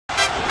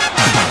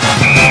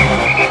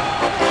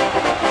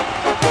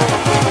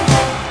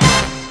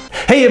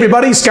Hey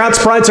everybody, Scott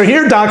Spreitzer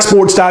here,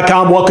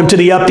 DocSports.com. Welcome to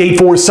the update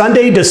for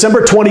Sunday,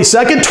 December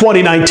 22nd,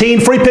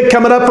 2019. Free pick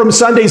coming up from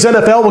Sunday's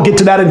NFL. We'll get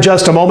to that in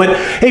just a moment.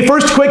 Hey,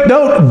 first quick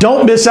note,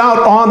 don't miss out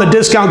on the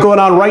discount going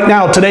on right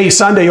now today,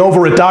 Sunday,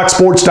 over at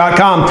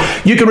DocSports.com.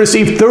 You can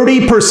receive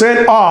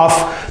 30%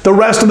 off the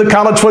rest of the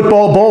college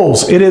football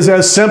bowls. It is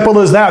as simple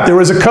as that.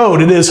 There is a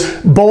code. It is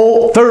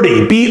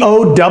BOWL30,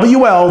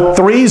 B-O-W-L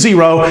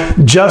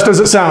 30, just as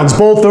it sounds.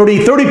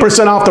 BOWL30,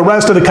 30% off the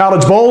rest of the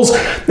college bowls.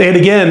 And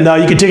again,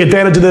 you can take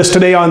advantage of this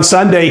today on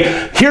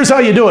Sunday. Here's how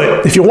you do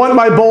it. If you want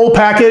my bowl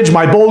package,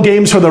 my bowl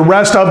games for the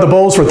rest of the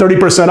bowls for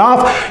 30%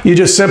 off, you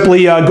just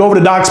simply go over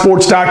to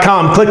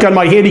DocSports.com, click on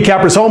my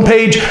handicappers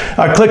homepage,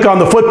 click on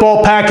the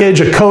football package,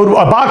 a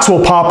box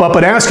will pop up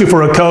and ask you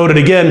for a code, and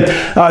again,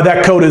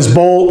 that code is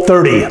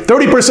BOWL30.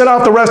 30%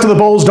 off the rest of the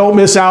bowls. Don't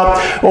miss out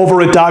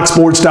over at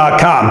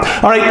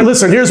DocSports.com. All right,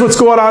 listen, here's what's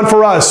going on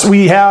for us.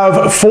 We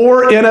have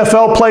 4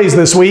 NFL plays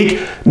this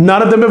week.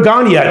 None of them have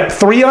gone yet.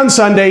 3 on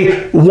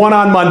Sunday, 1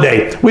 on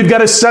Monday. We've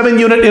got a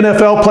 7-unit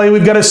NFL play.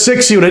 We've got a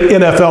 6-unit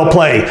NFL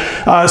play.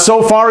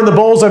 So far in the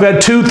bowls, I've had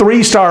 2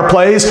 3-star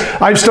plays.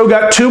 I've still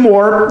got 2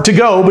 more to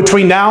go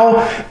between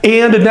now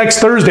and next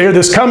Thursday, or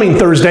this coming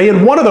Thursday,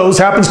 and one of those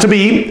happens to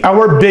be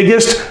our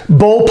biggest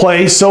bowl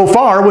play so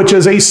far, which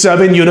is a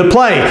 7-unit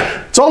play.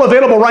 It's all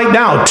available right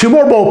now. 2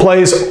 more bowl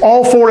plays,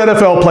 all 4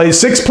 NFL plays,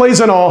 6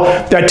 plays in all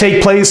that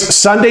take place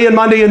Sunday and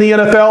Monday in the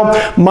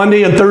NFL,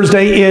 Monday and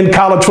Thursday in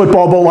college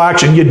football bowl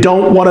action. You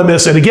don't want to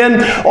miss it.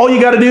 Again, all you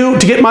got to do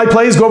to get my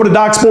plays, go over to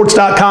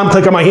DocSports.com,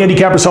 click on my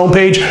handicappers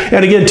homepage,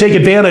 and again, take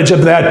advantage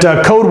of that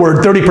code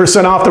word,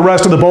 30% off the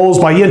rest of the bowls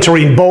by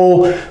entering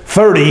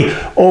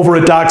BOWL30 over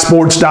at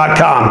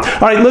DocSports.com. All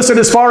right, listen,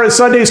 as far as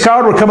Sunday's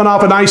card, we're coming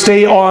off a nice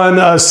day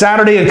on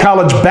Saturday in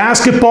college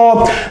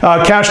basketball.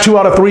 Cash 2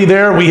 out of 3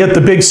 there. We hit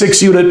the big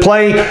 6-unit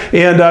play,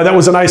 and that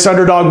was a nice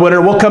underdog winner.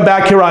 We'll come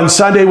back here on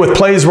Sunday with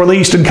plays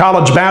released in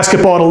college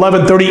basketball at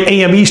 11:30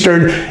 a.m.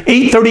 Eastern,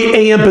 8:30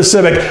 a.m.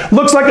 Pacific.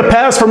 Looks like a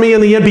pass for me in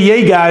the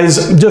NBA,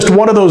 guys. Just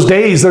one of those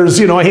days. There's,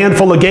 a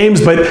handful of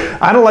games, but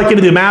I don't like any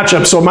of the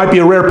matchups, so it might be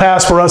a rare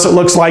pass for us, it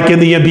looks like, in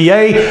the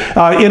NBA.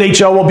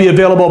 NHL will be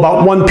available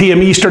about 1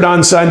 p.m. Eastern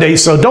on Sunday,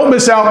 so don't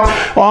miss out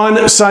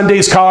on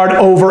Sunday's card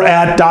over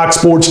at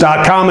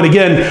DocSports.com. And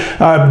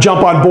again,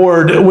 jump on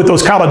board with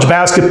those college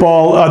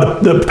basketball,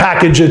 the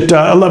package at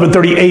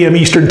 11:30 a.m.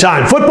 Eastern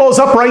time. Football's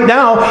up right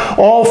now.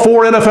 All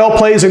 4 NFL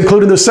plays,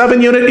 including the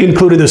 7-unit,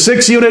 including the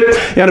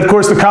 6-unit, and of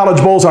course the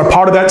college bowls are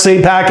part of that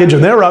same package,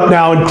 and they're up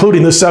now,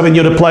 including the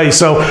 7-unit play.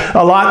 So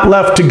a lot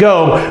left to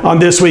go on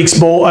this week's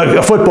bowl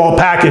football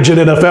package in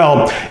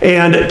NFL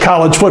and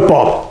college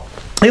football.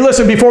 Hey,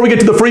 listen, before we get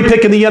to the free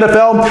pick in the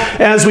NFL,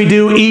 as we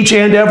do each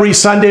and every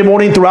Sunday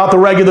morning throughout the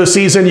regular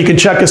season, you can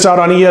check us out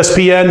on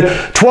ESPN,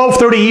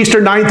 12:30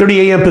 Eastern,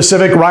 9:30 a.m.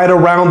 Pacific, right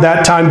around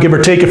that time, give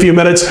or take a few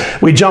minutes.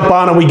 We jump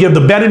on and we give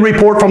the betting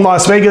report from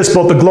Las Vegas,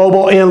 both the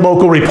global and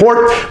local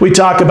report. We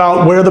talk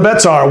about where the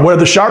bets are, where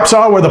the sharps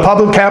are, where the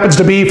public happens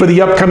to be for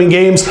the upcoming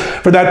games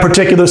for that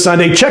particular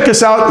Sunday. Check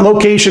us out,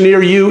 location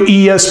near you,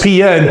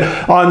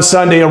 ESPN, on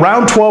Sunday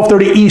around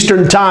 12:30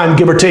 Eastern time,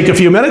 give or take a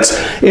few minutes.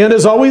 And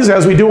as always,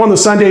 as we do on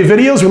the Sunday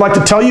videos, we like to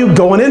tell you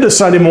going into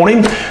Sunday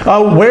morning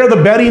where the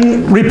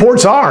betting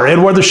reports are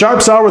and where the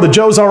sharps are, where the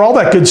Joes are, all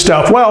that good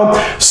stuff. Well,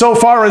 so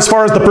far as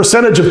the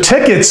percentage of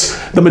tickets,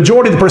 the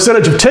majority of the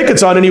percentage of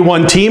tickets on any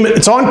one team,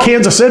 it's on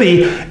Kansas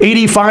City.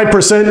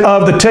 85%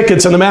 of the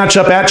tickets in the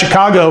matchup at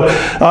Chicago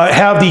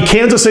have the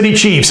Kansas City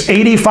Chiefs.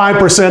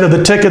 85% of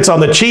the tickets on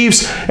the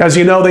Chiefs. As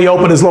you know, they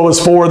open as low as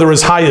 4, they're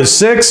as high as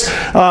 6.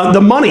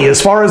 The money,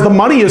 as far as the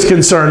money is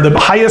concerned, the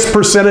highest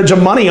percentage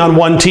of money on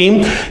one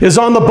team is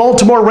on the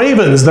Baltimore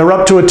Ravens. They're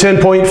up to a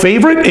 10-point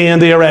favorite,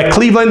 and they are at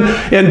Cleveland,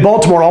 and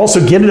Baltimore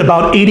also getting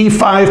about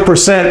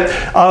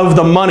 85% of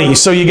the money.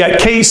 So you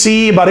got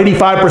KC, about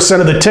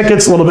 85% of the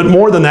tickets, a little bit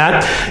more than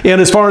that. And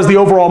as far as the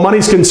overall money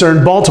is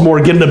concerned, Baltimore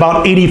getting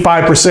about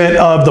 85%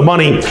 of the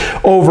money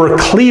over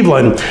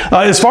Cleveland.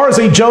 As far as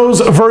a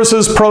Joes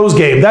versus Pros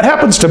game, that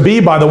happens to be,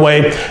 by the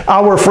way,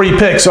 our free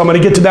pick. So I'm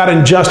going to get to that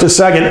in just a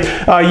second.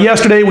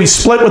 Yesterday, we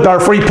split with our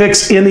free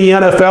picks in the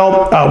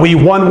NFL. We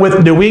won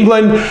with New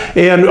England,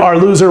 and our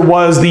loser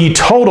was the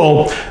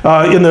total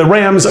in the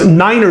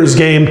Rams-Niners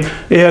game.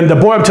 And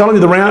boy, I'm telling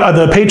you,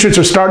 the Patriots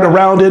are starting to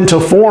round into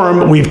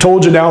form. We've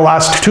told you now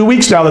last 2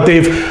 weeks now that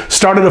they've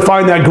started to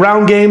find that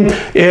ground game,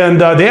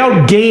 and they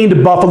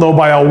outgained Buffalo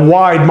by a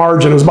wide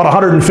margin. It was about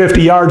 150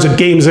 yards at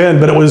game's end,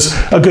 but it was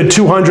a good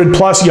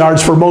 200-plus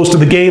yards for most of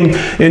the game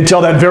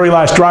until that very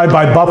last drive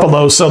by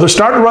Buffalo. So they're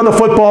starting to run the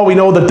football. We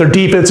know that their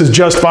defense is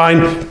just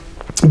fine.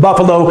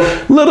 Buffalo,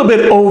 a little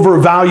bit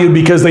overvalued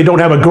because they don't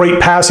have a great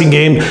passing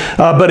game.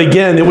 But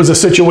again, it was a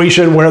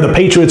situation where the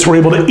Patriots were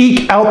able to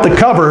eke out the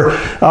cover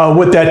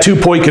with that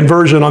 2-point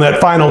conversion on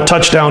that final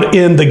touchdown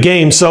in the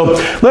game. So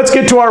let's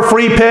get to our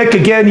free pick.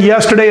 Again,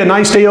 yesterday, a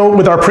nice day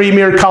with our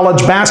premier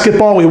college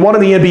basketball. We won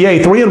in the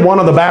NBA, 3-1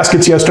 on the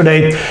baskets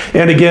yesterday.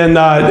 And again,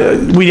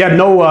 we had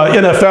no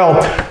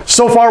NFL.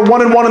 So far,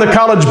 1-1 in the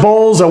college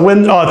bowls, a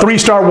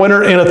 3-star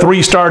winner and a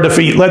 3-star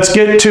defeat. Let's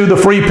get to the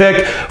free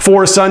pick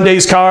for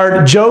Sunday's card.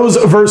 are. Joes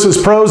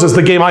versus Pros is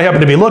the game I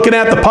happen to be looking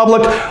at. The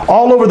public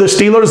all over the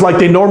Steelers like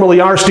they normally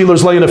are.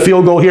 Steelers laying a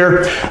field goal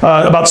here.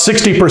 About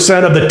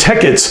 60% of the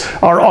tickets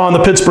are on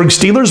the Pittsburgh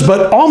Steelers,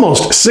 but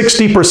almost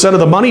 60% of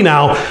the money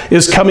now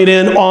is coming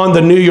in on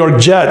the New York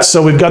Jets.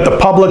 So we've got the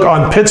public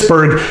on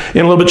Pittsburgh and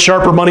a little bit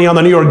sharper money on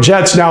the New York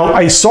Jets. Now,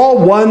 I saw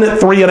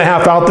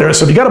 3.5 out there.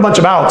 So if you got a bunch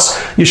of outs,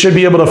 you should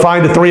be able to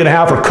find a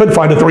 3.5 or could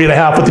find a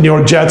 3.5 with the New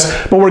York Jets.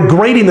 But we're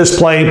grading this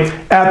play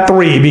at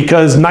 3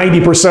 because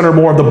 90% or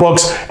more of the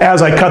books,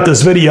 as I cut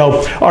this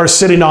video, are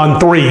sitting on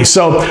 3.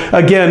 So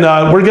again,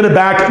 we're going to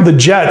back the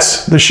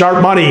Jets, the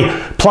sharp money,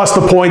 plus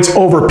the points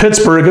over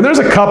Pittsburgh. And there's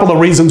a couple of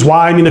reasons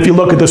why. I mean, if you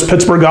look at this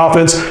Pittsburgh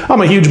offense,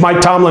 I'm a huge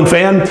Mike Tomlin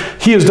fan.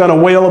 He has done a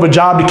whale of a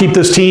job to keep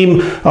this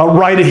team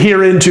right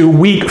here into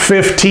week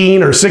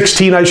 15 or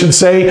 16, I should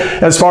say,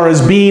 as far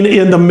as being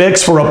in the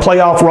mix for a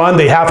playoff run.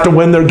 They have to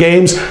win their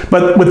games.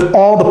 But with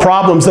all the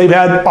problems they've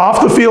had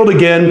off the field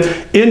again,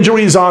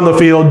 injuries on the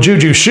field,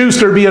 Juju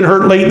Schuster being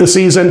hurt late in the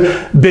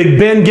season, Big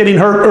Ben getting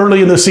hurt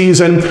early in the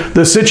season,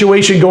 the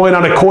situation going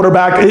on at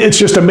quarterback, it's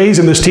just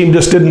amazing this team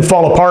just didn't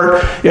fall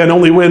apart and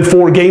only win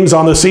 4 games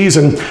on the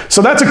season.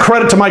 So that's a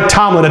credit to Mike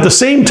Tomlin. At the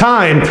same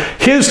time,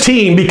 his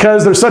team,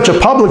 because they're such a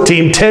public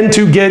team, tend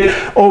to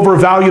get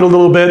overvalued a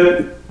little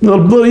bit.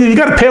 You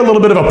got to pay a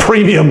little bit of a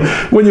premium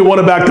when you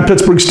want to back the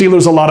Pittsburgh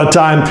Steelers a lot of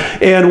time.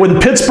 And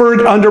when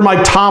Pittsburgh under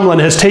Mike Tomlin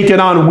has taken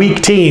on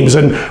weak teams,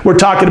 and we're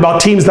talking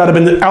about teams that have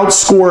been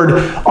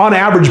outscored on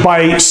average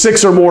by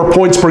 6 or more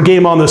points per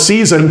game on the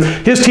season,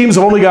 his teams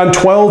have only gone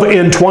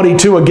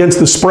 12-22 against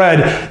the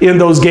spread in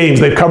those games.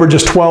 They've covered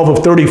just 12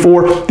 of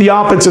 34. The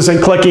offense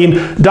isn't clicking.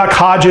 Duck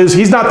Hodges,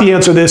 he's not the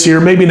answer this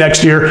year, maybe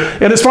next year.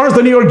 And as far as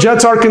the New York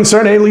Jets are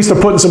concerned, hey, at least they're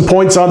putting some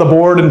points on the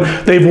board, and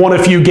they've won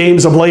a few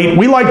games of late.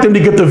 We like them to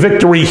get the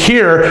victory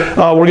here.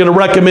 We're going to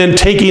recommend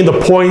taking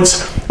the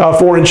points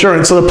for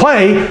insurance. So the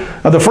play,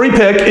 the free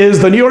pick,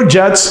 is the New York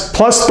Jets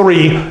plus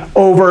 3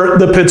 over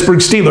the Pittsburgh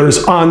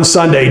Steelers on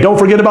Sunday. Don't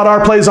forget about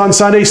our plays on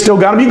Sunday. Still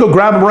got them. You can go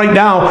grab them right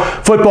now.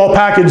 Football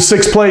package,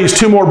 6 plays,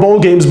 2 more bowl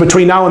games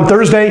between now and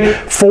Thursday,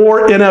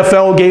 4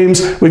 NFL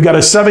games. We've got a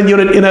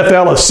 7-unit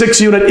NFL, a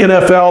 6-unit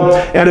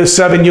NFL, and a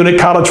 7-unit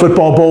college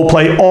football bowl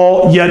play,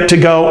 all yet to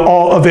go,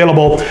 all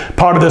available,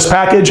 part of this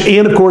package,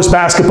 and of course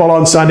basketball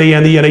on Sunday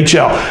and the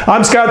NHL.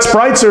 I'm Scott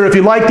Spreitzer. If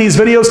you like these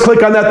videos,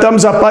 click on that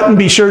thumbs up button.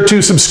 Be sure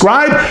to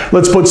subscribe.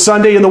 Let's put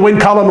Sunday in the win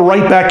column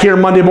right back here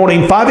Monday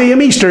morning, 5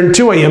 a.m. Eastern,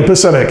 2 a.m.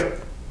 Pacific.